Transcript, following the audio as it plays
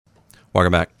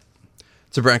Welcome back.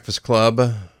 It's a Breakfast Club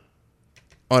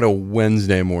on a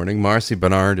Wednesday morning. Marci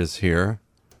Bernard is here.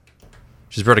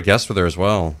 She's brought a guest with her as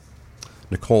well.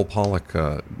 Nicole Pollock,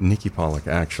 Nikki Pollock,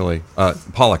 actually.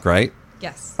 Pollock, right?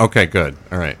 Yes. Okay, good.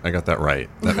 All right, I got that right.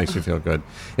 That makes me feel good.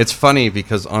 It's funny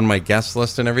because on my guest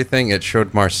list and everything, it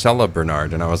showed Marcella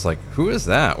Bernard, and I was like, "Who is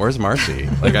that? Where's Marci?"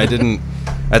 Like, I didn't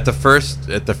at the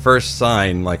first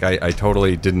sign. Like, I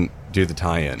totally didn't do the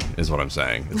tie-in. Is what I'm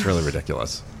saying. It's really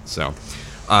ridiculous. So,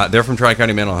 they're from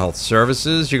Tri-County Mental Health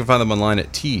Services. You can find them online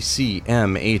at tcmhs.org,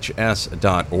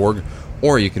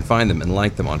 or you can find them and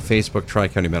like them on Facebook.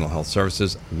 Tri-County Mental Health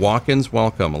Services. Walk-ins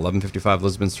welcome. 1155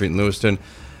 Lisbon Street in Lewiston.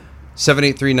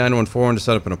 783-914 to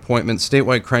set up an appointment.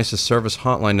 Statewide Crisis Service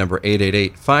hotline number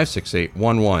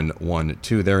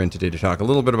 888-568-1112. They're in today to talk a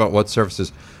little bit about what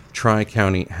services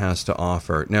Tri-County has to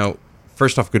offer. Now,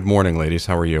 first off, good morning, ladies.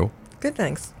 How are you? Good,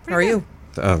 thanks. How are you?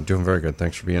 Doing very good.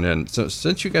 Thanks for being in. So,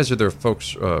 since you guys are the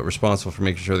folks responsible for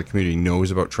making sure the community knows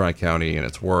about Tri-County and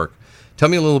its work, tell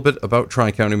me a little bit about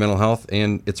Tri-County Mental Health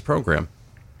and its program.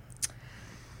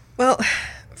 Well,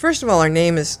 first of all, our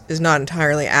name is not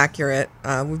entirely accurate.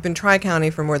 We've been Tri-County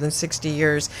for more than 60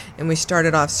 years, and we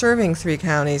started off serving 3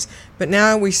 counties, but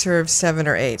now we serve 7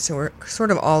 or 8, so we're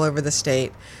sort of all over the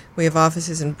state. We have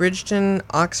offices in Bridgeton,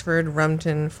 Oxford,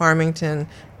 Rumton, Farmington,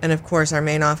 and of course our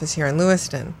main office here in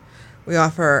Lewiston. We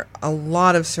offer a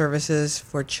lot of services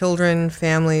for children,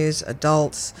 families,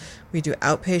 adults. We do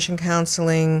outpatient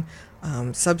counseling,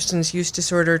 substance use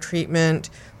disorder treatment.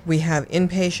 We have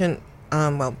inpatient,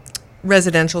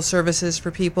 residential services for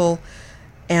people,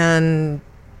 and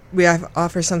we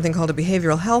offer something called a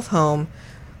behavioral health home,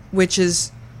 which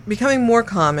is becoming more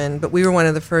common, but we were one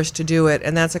of the first to do it,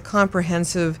 and that's a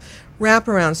comprehensive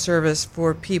wraparound service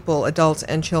for people, adults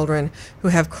and children, who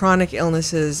have chronic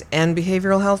illnesses and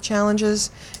behavioral health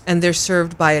challenges, and they're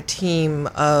served by a team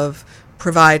of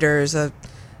providers, a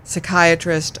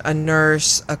psychiatrist, a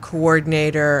nurse, a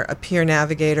coordinator, a peer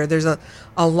navigator. There's a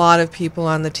lot of people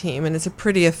on the team, and it's a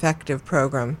pretty effective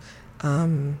program.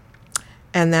 And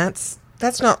that's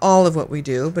not all of what we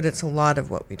do, but it's a lot of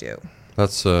what we do.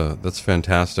 That's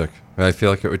fantastic. I feel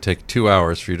like it would take 2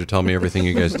 hours for you to tell me everything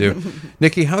you guys do.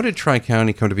 Nikki, how did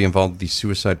Tri-County come to be involved with the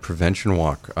Suicide Prevention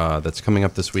Walk that's coming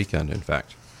up this weekend, in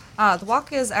fact? The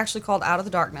walk is actually called Out of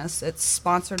the Darkness. It's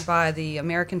sponsored by the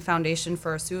American Foundation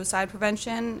for Suicide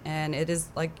Prevention, and it is,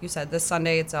 like you said, this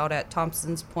Sunday. It's out at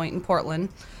Thompson's Point in Portland.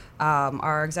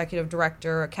 Our executive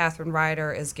director, Catherine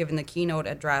Ryder, is giving the keynote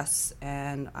address,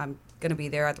 and I'm going to be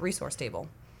there at the resource table.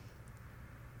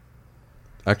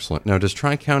 Excellent. Now, does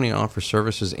Tri-County offer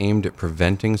services aimed at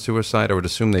preventing suicide? I would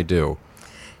assume they do.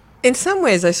 In some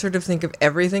ways, I sort of think of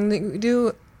everything that we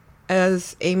do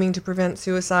as aiming to prevent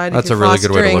suicide. That's a really good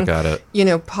way to look at it.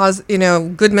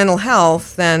 Good mental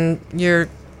health, then you're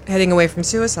heading away from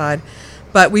suicide.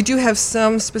 But we do have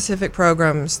some specific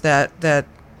programs that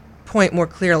point more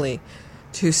clearly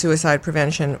to suicide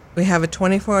prevention. We have a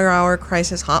 24-hour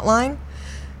crisis hotline,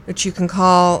 which you can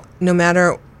call no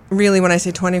matter. Really, when I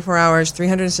say 24 hours,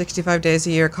 365 days a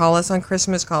year, call us on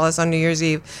Christmas, call us on New Year's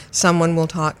Eve, someone will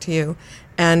talk to you.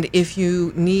 And if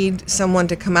you need someone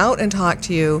to come out and talk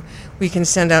to you, we can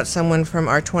send out someone from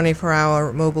our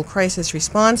 24-hour mobile crisis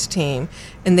response team,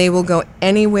 and they will go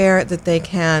anywhere that they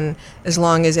can as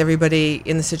long as everybody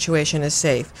in the situation is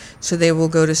safe. So they will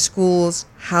go to schools,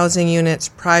 housing units,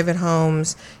 private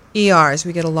homes, ERs.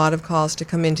 We get a lot of calls to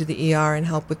come into the ER and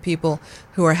help with people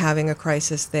who are having a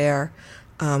crisis there.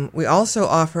 We also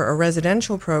offer a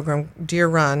residential program, Deer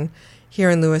Run,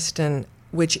 here in Lewiston,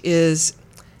 which is,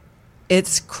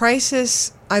 it's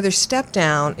crisis, either step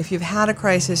down. If you've had a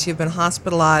crisis, you've been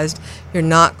hospitalized, you're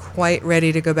not quite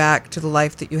ready to go back to the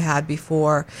life that you had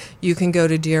before, you can go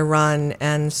to Deer Run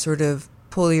and sort of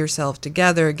pull yourself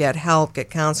together, get help,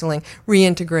 get counseling,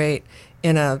 reintegrate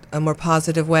in a more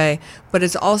positive way. But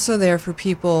it's also there for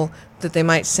people that they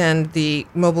might send the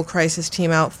mobile crisis team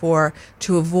out for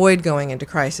to avoid going into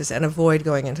crisis and avoid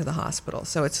going into the hospital.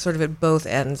 So it's sort of at both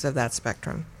ends of that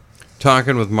spectrum.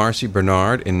 Talking with Marci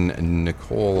Bernard and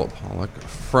Nicole Pollock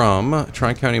from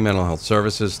Tri-County Mental Health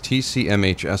Services.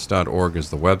 TCMHS.org is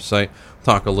the website.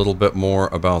 Talk a little bit more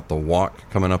about the walk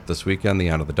coming up this weekend, the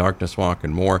Out of the Darkness Walk,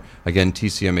 and more. Again,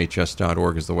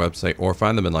 TCMHS.org is the website, or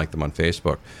find them and like them on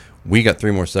Facebook. We got 3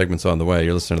 more segments on the way.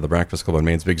 You're listening to The Breakfast Club on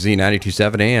Maine's Big Z,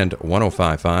 92.7 and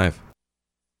 105.5.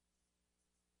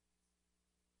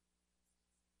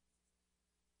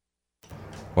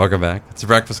 Welcome back. It's The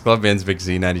Breakfast Club, Maine's Big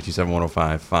Z, 92.7,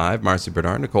 105.5. Marci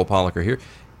Bernard, Nicole Pollock are here.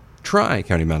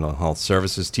 Tri-County Mental Health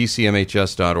Services,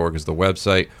 TCMHS.org is the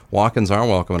website. Walk-ins are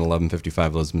welcome at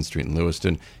 1155 Lisbon Street in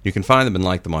Lewiston. You can find them and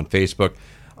like them on Facebook.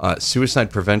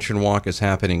 Suicide Prevention Walk is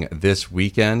happening this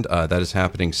weekend. That is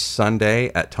happening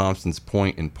Sunday at Thompson's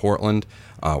Point in Portland.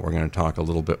 We're going to talk a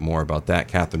little bit more about that.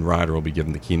 Catherine Ryder will be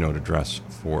giving the keynote address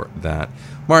for that.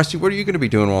 Marci, what are you going to be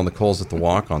doing while Nicole's at the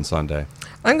walk on Sunday?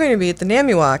 I'm going to be at the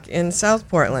NAMI Walk in South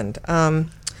Portland.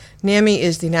 NAMI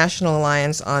is the National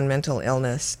Alliance on Mental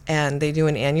Illness, and they do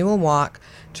an annual walk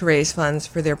to raise funds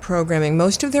for their programming.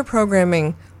 Most of their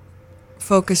programming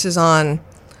focuses on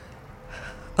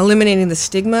eliminating the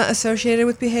stigma associated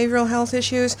with behavioral health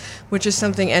issues, which is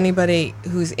something anybody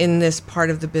who's in this part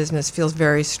of the business feels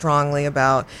very strongly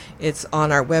about. It's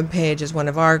on our webpage as one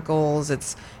of our goals.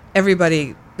 It's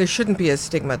everybody. There shouldn't be a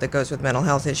stigma that goes with mental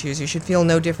health issues. You should feel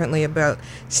no differently about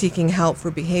seeking help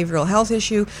for behavioral health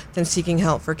issue than seeking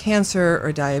help for cancer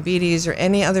or diabetes or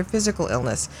any other physical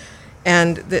illness.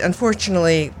 And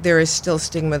unfortunately, there is still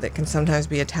stigma that can sometimes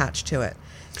be attached to it.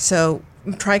 So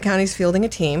Tri-County's fielding a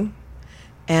team,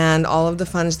 and all of the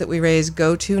funds that we raise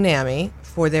go to NAMI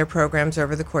for their programs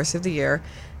over the course of the year.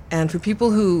 And for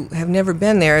people who have never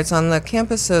been there, it's on the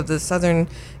campus of the Southern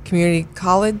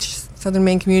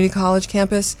Maine Community College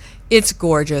campus. It's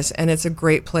gorgeous, and it's a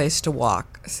great place to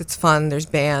walk. It's fun, there's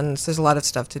bands, there's a lot of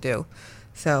stuff to do.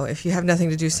 So if you have nothing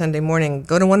to do Sunday morning,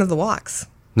 go to one of the walks.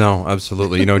 No,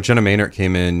 absolutely. You know, Jenna Maynard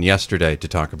came in yesterday to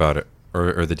talk about it,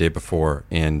 or the day before,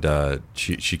 and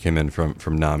she came in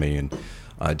from NAMI and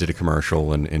did a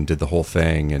commercial and did the whole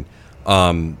thing. And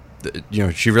you know,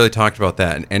 she really talked about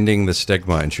that and ending the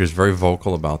stigma, and she was very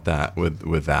vocal about that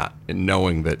with that, and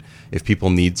knowing that if people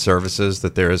need services,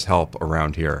 that there is help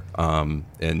around here,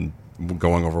 and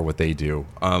going over what they do.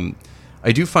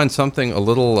 I do find something a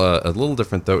little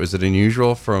different, though. Is it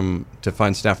unusual to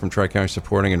find staff from Tri-County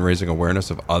supporting and raising awareness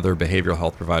of other behavioral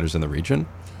health providers in the region?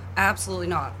 Absolutely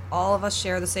not. All of us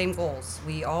share the same goals.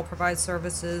 We all provide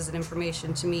services and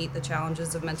information to meet the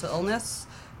challenges of mental illness.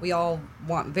 We all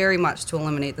want very much to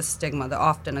eliminate the stigma that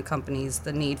often accompanies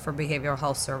the need for behavioral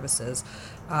health services.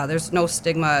 There's no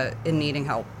stigma in needing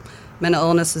help. Mental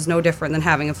illness is no different than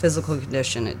having a physical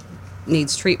condition. It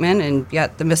needs treatment, and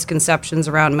yet the misconceptions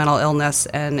around mental illness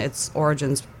and its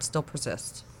origins still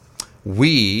persist.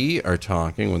 We are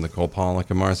talking with Nicole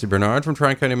Pollock and Marci Bernard from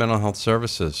Tri-County Mental Health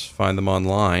Services. Find them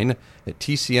online at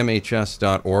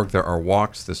TCMHS.org. There are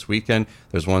walks this weekend.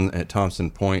 There's one at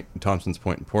Thompson's Point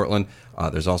in Portland.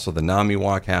 There's also the NAMI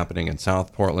walk happening in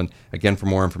South Portland. Again, for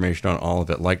more information on all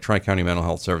of it, like Tri-County Mental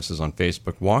Health Services on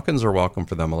Facebook. Walk-ins are welcome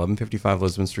for them. 1155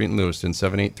 Lisbon Street in Lewiston,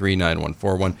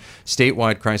 783-9141.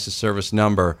 Statewide crisis service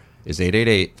number is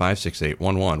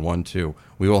 888-568-1112.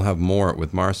 We will have more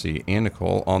with Marci and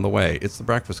Nicole on the way. It's The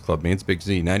Breakfast Club, Maine's Big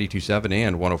Z, 92.7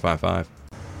 and 105.5.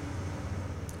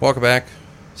 Welcome back.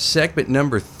 Segment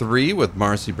number 3 with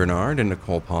Marci Bernard and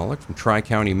Nicole Pollock from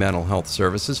Tri-County Mental Health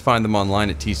Services. Find them online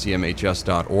at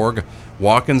tcmhs.org.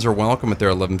 Walk-ins are welcome at their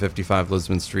 1155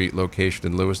 Lisbon Street location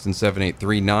in Lewiston.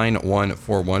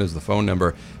 783-9141 is the phone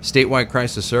number. Statewide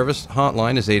crisis service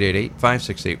hotline is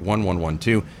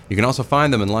 888-568-1112. You can also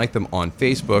find them and like them on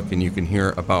Facebook, and you can hear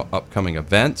about upcoming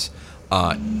events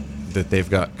that they've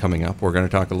got coming up. We're going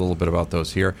to talk a little bit about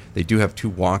those here. They do have 2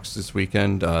 walks this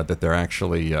weekend that they're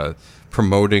actually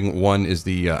promoting. One is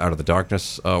the Out of the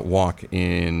Darkness walk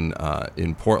in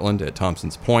Portland at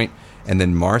Thompson's Point, and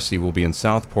then Marci will be in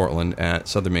South Portland at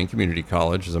Southern Maine Community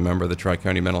College as a member of the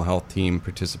Tri-County Mental Health team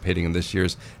participating in this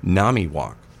year's NAMI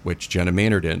walk, which Jenna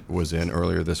Maynard was in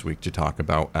earlier this week to talk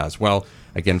about as well.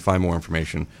 Again, find more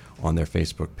information on their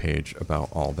Facebook page about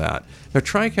all that. Now,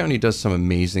 Tri-County does some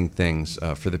amazing things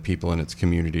for the people in its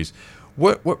communities.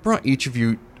 What brought each of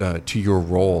you to your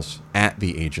roles at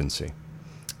the agency?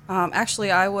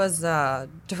 Actually, I was a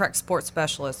direct sports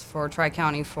specialist for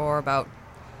Tri-County for about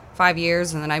 5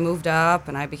 years, and then I moved up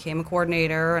and I became a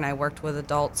coordinator, and I worked with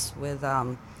adults with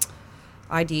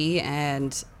ID,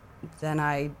 and then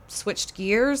I switched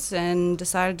gears and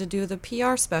decided to do the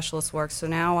PR specialist work. So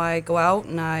now I go out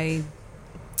and I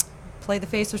play the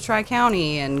face of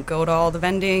Tri-County and go to all the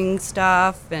vending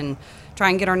stuff and try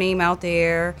and get our name out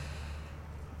there.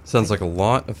 Sounds like a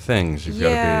lot of things. You've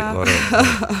got to be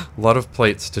a lot of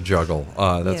plates to juggle.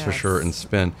 That's for sure, and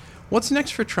spin. What's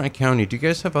next for Tri-County? Do you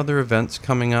guys have other events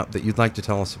coming up that you'd like to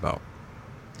tell us about?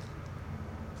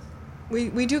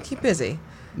 We do keep busy.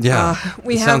 Yeah,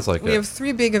 sounds like we have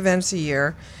 3 big events a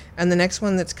year, and the next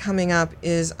one that's coming up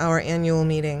is our annual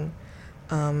meeting,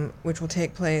 which will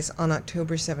take place on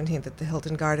October 17th at the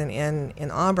Hilton Garden Inn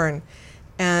in Auburn.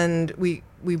 And we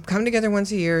come together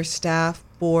once a year, staff,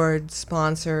 board,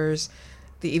 sponsors.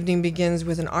 The evening begins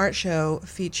with an art show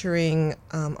featuring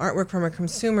artwork from our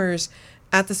consumers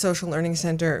at the Social Learning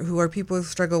Center, who are people who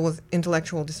struggle with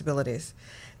intellectual disabilities.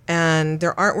 And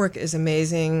their artwork is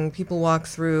amazing. People walk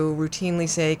through routinely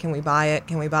say, "Can we buy it?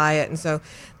 Can we buy it?" And so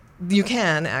you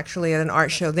can actually at an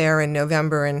art show there in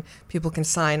November, and people can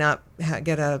sign up,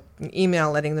 get an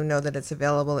email letting them know that it's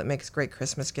available. It makes great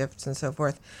Christmas gifts and so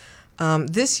forth.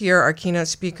 This year, our keynote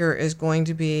speaker is going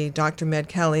to be Dr. Med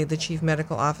Kelly, the Chief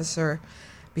Medical Officer,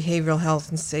 Behavioral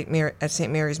Health at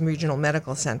St. Mary's Regional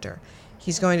Medical Center.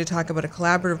 He's going to talk about a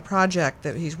collaborative project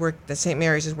that that St.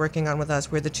 Mary's is working on with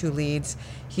us. We're the two leads.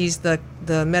 He's the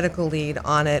medical lead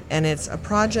on it, and it's a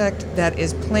project that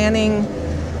is planning,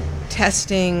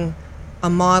 testing a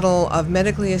model of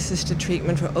medically assisted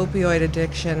treatment for opioid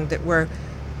addiction that we're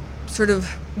sort of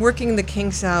working the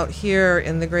kinks out here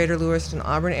in the greater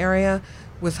Lewiston-Auburn area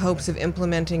with hopes of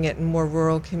implementing it in more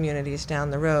rural communities down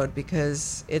the road,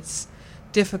 because it's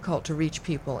difficult to reach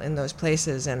people in those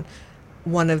places. And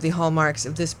one of the hallmarks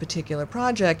of this particular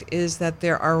project is that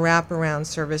there are wraparound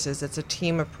services. It's a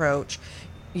team approach.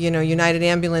 United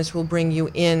Ambulance will bring you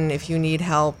in if you need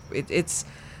help. It's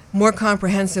more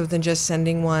comprehensive than just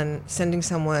sending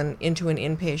someone into an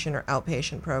inpatient or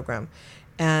outpatient program.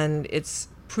 And it's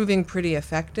proving pretty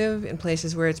effective in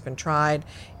places where it's been tried.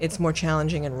 It's more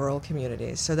challenging in rural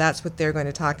communities. So that's what they're going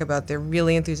to talk about. They're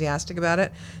really enthusiastic about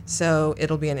it. So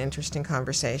it'll be an interesting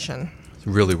conversation. It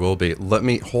really will be. Let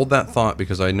me hold that thought,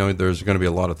 because I know there's going to be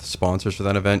a lot of sponsors for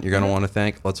that event you're going to want to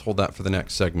thank. Let's hold that for the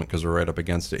next segment, because we're right up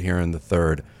against it here in the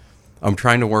third. I'm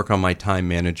trying to work on my time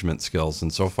management skills,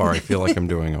 and so far I feel like I'm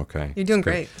doing okay. You're doing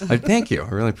great. Thank you. I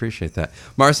really appreciate that.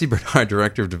 Marci Bernard,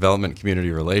 Director of Development and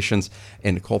Community Relations,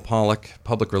 and Nicole Pollock,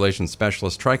 Public Relations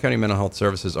Specialist. Tri-County Mental Health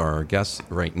Services are our guests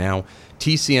right now.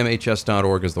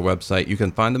 TCMHS.org is the website. You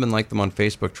can find them and like them on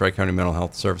Facebook, Tri-County Mental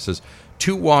Health Services.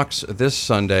 2 walks this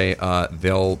Sunday.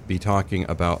 They'll be talking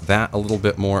about that a little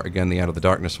bit more. Again, the Out of the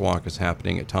Darkness walk is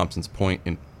happening at Thompson's Point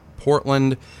in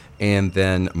Portland. And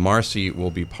then Marci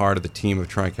will be part of the team of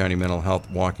Tri-County Mental Health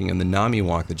walking in the NAMI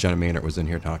walk that Jenna Maynard was in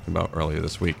here talking about earlier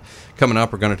this week. Coming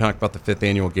up, we're going to talk about the 5th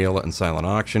annual gala and silent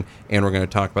auction, and we're going to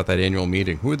talk about that annual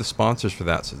meeting. Who are the sponsors for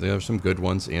that? So there are some good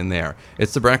ones in there.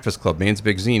 It's The Breakfast Club, Maine's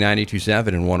Big Z, 92.7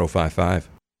 and 105.5.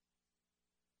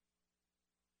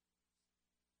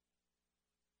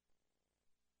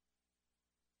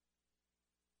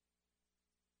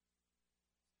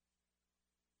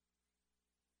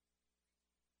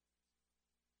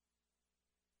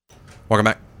 Welcome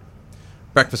back.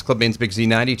 Breakfast Club, Maine's Big Z,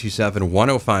 92.7,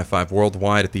 105.5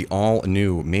 worldwide at the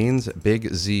all-new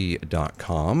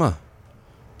mainsbigz.com.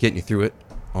 Getting you through it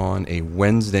on a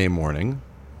Wednesday morning.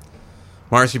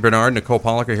 Marci Bernard, Nicole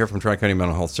Pollock are here from Tri-County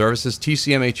Mental Health Services.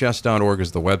 TCMHS.org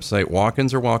is the website.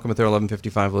 Walk-ins are welcome at their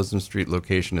 1155 Lisbon Street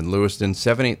location in Lewiston.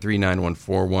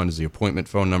 783-9141 is the appointment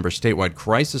phone number. Statewide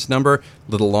crisis number, a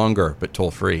little longer, but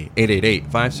toll-free.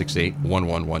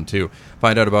 888-568-1112.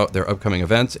 Find out about their upcoming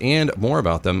events and more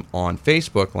about them on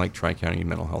Facebook, like Tri-County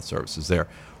Mental Health Services there.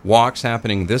 Walks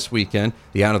happening this weekend.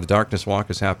 The Out of the Darkness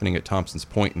walk is happening at Thompson's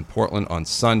Point in Portland on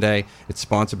Sunday. It's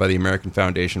sponsored by the American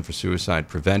Foundation for Suicide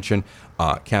Prevention.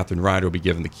 Catherine Ryder will be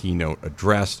giving the keynote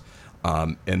address.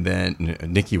 And then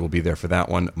Nikki will be there for that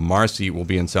one. Marci will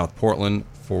be in South Portland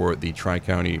for the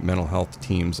Tri-County Mental Health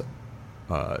team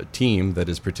that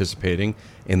is participating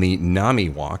in the NAMI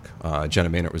walk. Jenna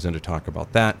Maynard was in to talk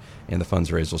about that, and the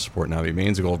funds raised will support NAMI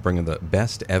Maine's goal of bringing the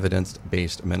best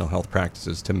evidence-based mental health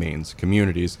practices to Maine's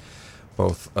communities.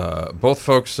 Both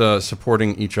folks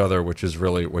supporting each other, which is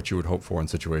really what you would hope for in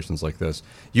situations like this.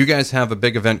 You guys have a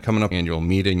big event coming up, annual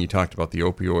meeting. You talked about the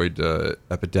opioid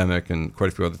epidemic and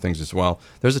quite a few other things as well.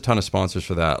 There's a ton of sponsors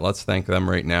for that. Let's thank them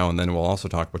right now, and then we'll also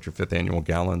talk about your 5th annual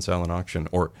gala and silent auction,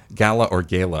 or gala or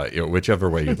gala, whichever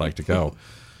way you'd like to go.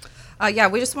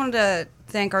 We just wanted to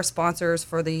thank our sponsors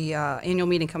for the annual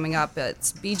meeting coming up.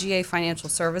 It's BGA Financial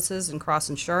Services and Cross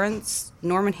Insurance,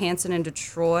 Norman Hansen and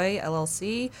Detroit,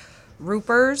 LLC,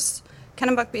 Roopers,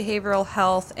 Kennebuck Behavioral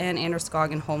Health, and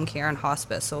Androscoggin Home Care and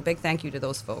Hospice. So a big thank you to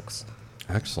those folks.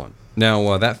 Excellent.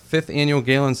 Now, that 5th annual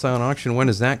gala and silent auction, when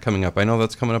is that coming up? I know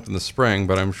that's coming up in the spring,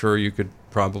 but I'm sure you could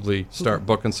probably start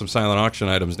booking some silent auction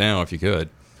items now if you could.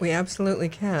 We absolutely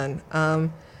can.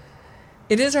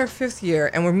 It is our 5th year,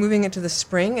 and we're moving it to the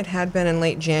spring. It had been in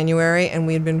late January, and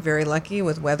we had been very lucky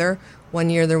with weather. One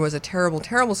year there was a terrible,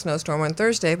 terrible snowstorm on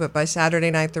Thursday, but by Saturday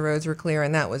night the roads were clear,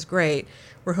 and that was great.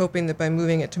 We're hoping that by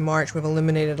moving it to March, we've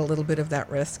eliminated a little bit of that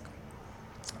risk.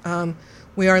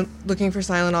 We are looking for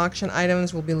silent auction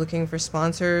items. We'll be looking for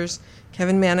sponsors.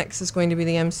 Kevin Mannix is going to be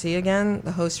the MC again,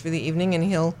 the host for the evening, and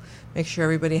he'll make sure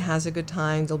everybody has a good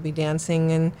time. There'll be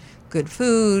dancing and good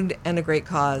food and a great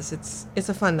cause. It's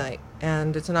a fun night,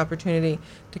 and it's an opportunity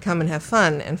to come and have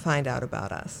fun and find out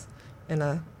about us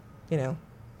and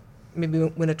maybe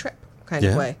win a trip. kind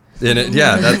of way. And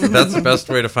that's the best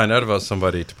way to find out about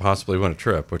somebody to possibly win a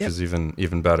trip, which is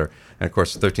even better. And of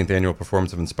course, the 13th annual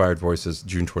performance of Inspired Voices,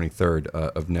 June 23rd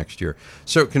of next year.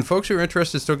 So, can folks who are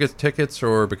interested still get tickets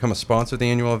or become a sponsor of the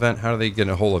annual event? How do they get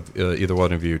a hold of either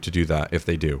one of you to do that if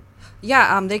they do?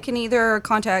 Yeah, they can either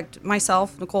contact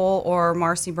myself, Nicole, or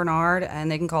Marci Bernard,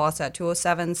 and they can call us at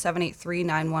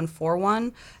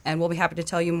 207-783-9141, and we'll be happy to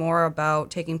tell you more about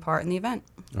taking part in the event.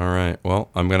 All right. Well,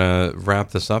 I'm going to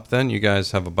wrap this up then. You guys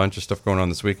have a bunch of stuff going on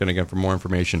this weekend. Again, for more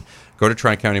information, go to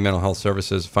Tri-County Mental Health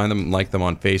Services, find them, like them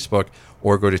on Facebook,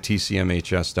 or go to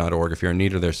TCMHS.org. If you're in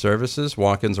need of their services,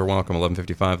 walk-ins are welcome.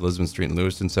 1155 Lisbon Street in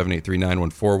Lewiston,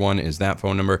 783-9141 is that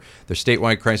phone number. Their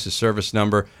statewide crisis service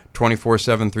number,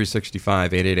 24/7,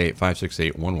 365,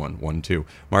 888-568-1112.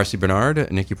 Marci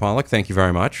Bernard, Nikki Pollock, thank you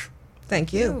very much.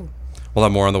 Thank you. We'll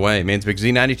have more on the way. Maine's Big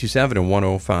Z, 92.7 and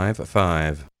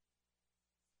 105.5.